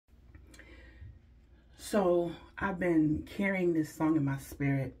So I've been carrying this song in my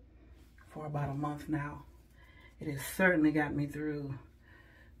spirit for about a month now. It has certainly got me through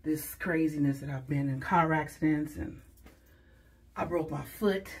this craziness that I've been in, car accidents, and I broke my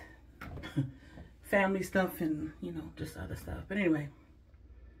foot, family stuff, and, you know, just other stuff. But anyway,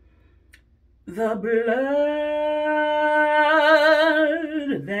 the blood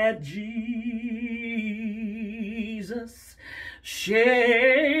that Jesus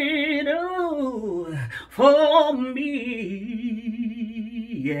shed for me,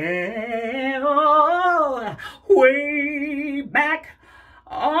 yeah, oh, way back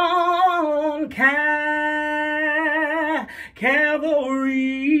on Calvary,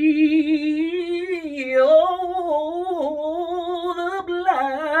 oh, the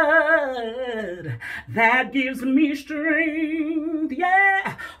blood that gives me strength,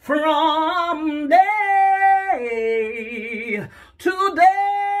 yeah, from day to day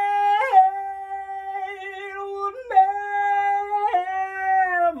will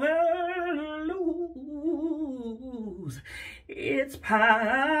never lose its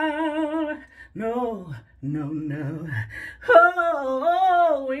power. No, no, no.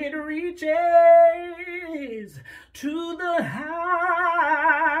 Oh, it reaches to the highest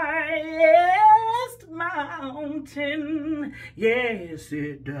mountain. Yes,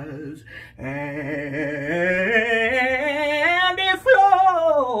 it does. And it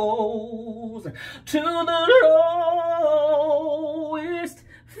flows to the lowest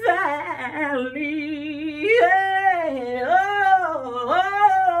valley. Yeah.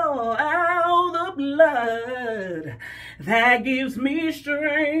 Oh, the blood that gives me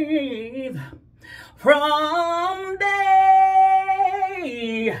strength from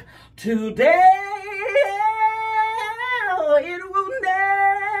day to day. It will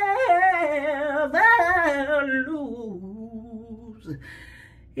never lose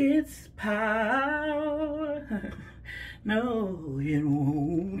its power. No, it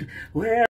won't. Well,